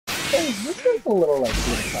guy's a little like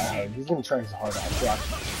tryhard. He's gonna try his hard out. Yeah.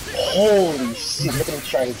 Holy shit! He's gonna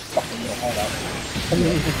try his fucking little hard out.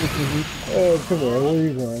 Oh, come here. Where are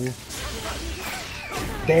you going?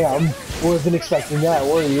 Damn! Wasn't expecting that,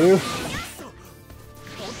 were you?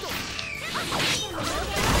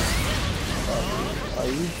 Are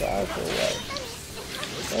you back or what?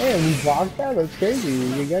 Damn, you blocked that? That's crazy.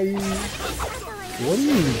 You got you. What are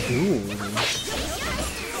you doing?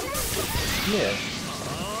 Yeah.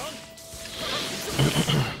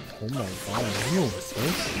 Oh my god, you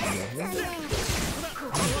thirsty, man.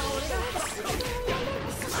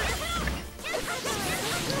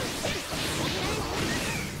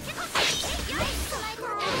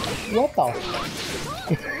 What the?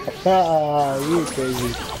 You're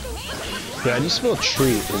crazy. Yeah, I just spelled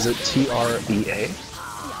treat. Is it T-R-E-A?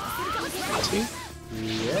 T?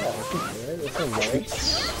 Yeah, I think that's a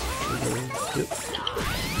nice. Yep.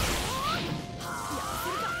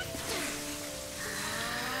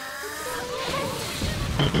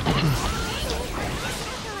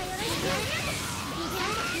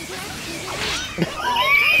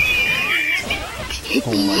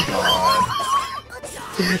 Oh my god.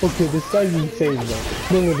 Okay, this guy's insane, bro.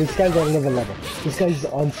 No, this guy's on another level. This guy's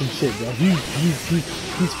on some shit, bro.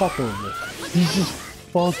 He's fucking with me. He's just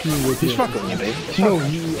fucking with me. He's fucking with me. No,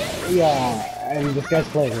 yeah, I mean, this guy's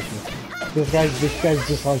playing with me. This guy's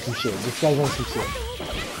just on some shit. This guy's on some shit.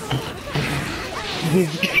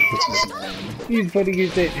 He's putting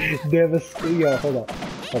his head. Yo, hold on.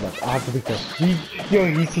 Hold on, I have to be careful.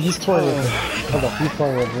 He's toying with me. Hold on, he's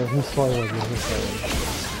toying with me. He's toying with me.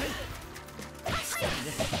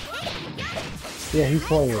 Yeah, he's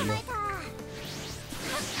toying with me.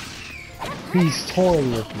 He's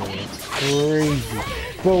toying with me. It's crazy.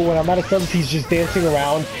 Bro, when I'm out of subs, he's just dancing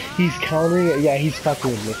around. He's countering it. Yeah, he's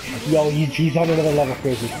fucking with me. Yo, he's on another level,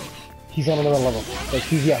 crazy. He's on another level. Like,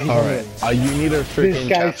 he's alright, you need a freaking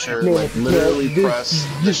capture, like, literally press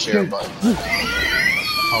the share button.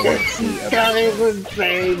 I want to see that is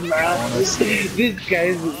insane, man. This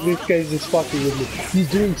guy's just fucking with me. He's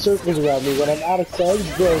doing circles around me. When I'm out of subs,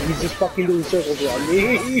 bro, he's just fucking doing circles around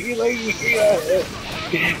me. Like, yeah.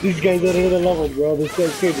 This guy's at another level, bro. This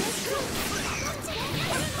guy's crazy.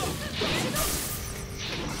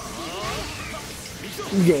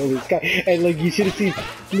 Yo, this guy, and like, you should have seen,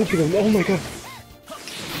 look at him, oh my god.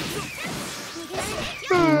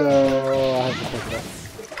 No, I have to take that.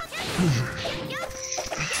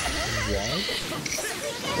 What?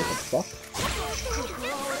 What the fuck?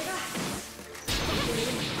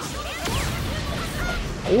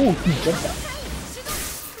 Oh, he jumped that.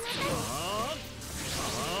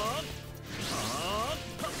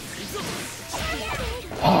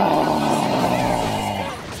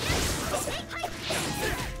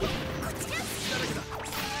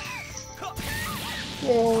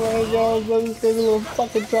 Oh my god, bro, this guy's a little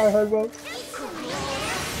fucking tryhard, bro.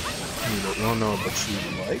 No, but you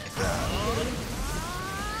like that.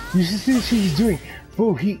 You should see what he's doing.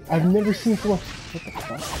 Bro, I've never seen someone. What the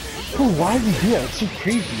fuck? Bro, why is he doing that? It's so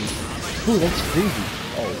crazy. Bro, that's crazy.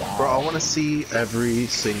 Oh, wow. Bro, I want to see every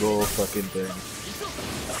single fucking thing.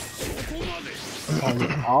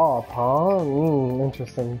 Pong.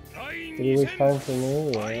 Interesting. Did he waste time for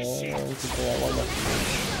me? Yeah, interesting. I wonder.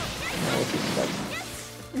 What's this stuff?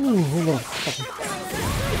 Hold on.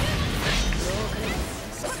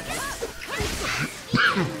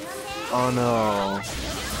 Oh no.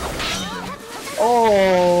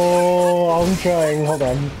 Oh, I'm trying. Hold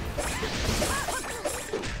on.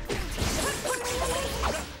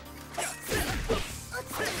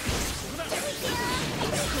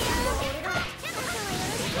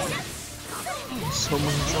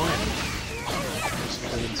 Someone join. Just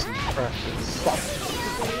playing some practice. Stop.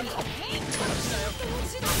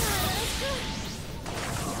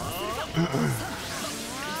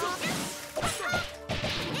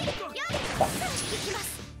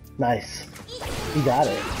 Nice. He got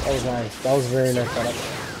it. That was nice. That was very nice setup.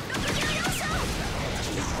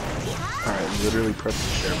 Alright, literally press the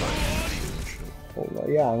share button. Hold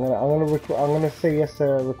on. Yeah, I'm gonna say yes to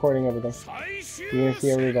recording everything. You're gonna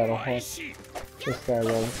see every battle. Huh? This guy,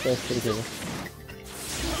 bro. This guy's pretty good.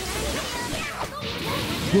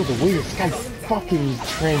 Yo, the way this guy fucking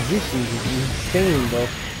transitions is insane, bro.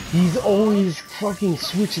 He's always fucking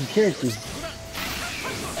switching characters.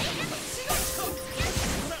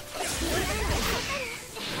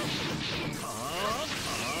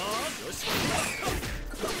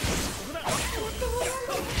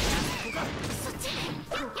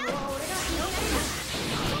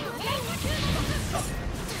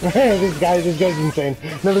 this guy's insane.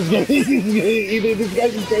 No, this guy's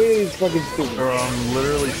insane. He's fucking stupid. Bro, I'm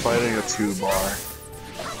literally fighting a 2-bar.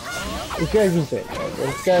 This guy's insane.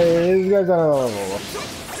 This guy's on another level.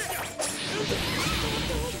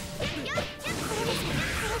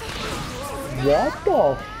 What the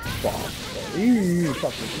fuck? You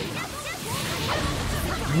fucking crazy.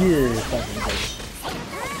 You're fucking crazy.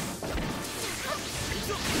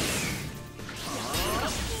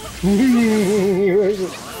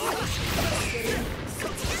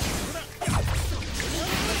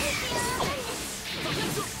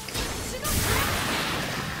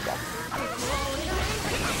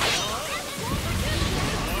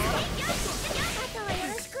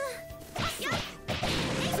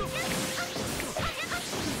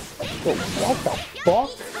 What the fuck?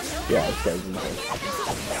 Yeah, this guy's insane.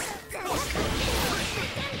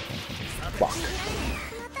 Fuck.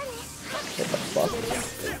 What the fuck?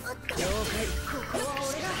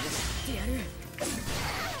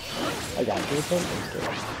 I got this one.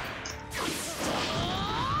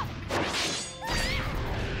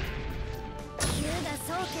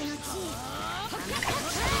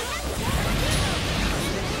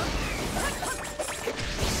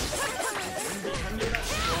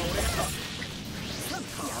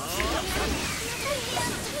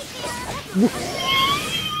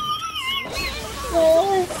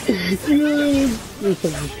 Oh, dude! This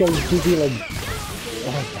guy's busy like...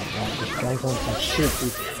 Oh my god, this guy's on some shit,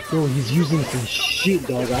 dude. Bro, he's using some shit,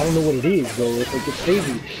 dog. I don't know what it is, bro. It's like, it's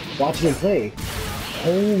crazy watching him play.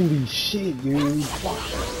 Holy shit, dude. Fuck.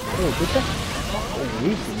 Bro, get the fuck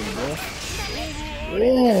away from me, bro.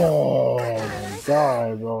 Oh my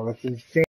god, bro. That's insane.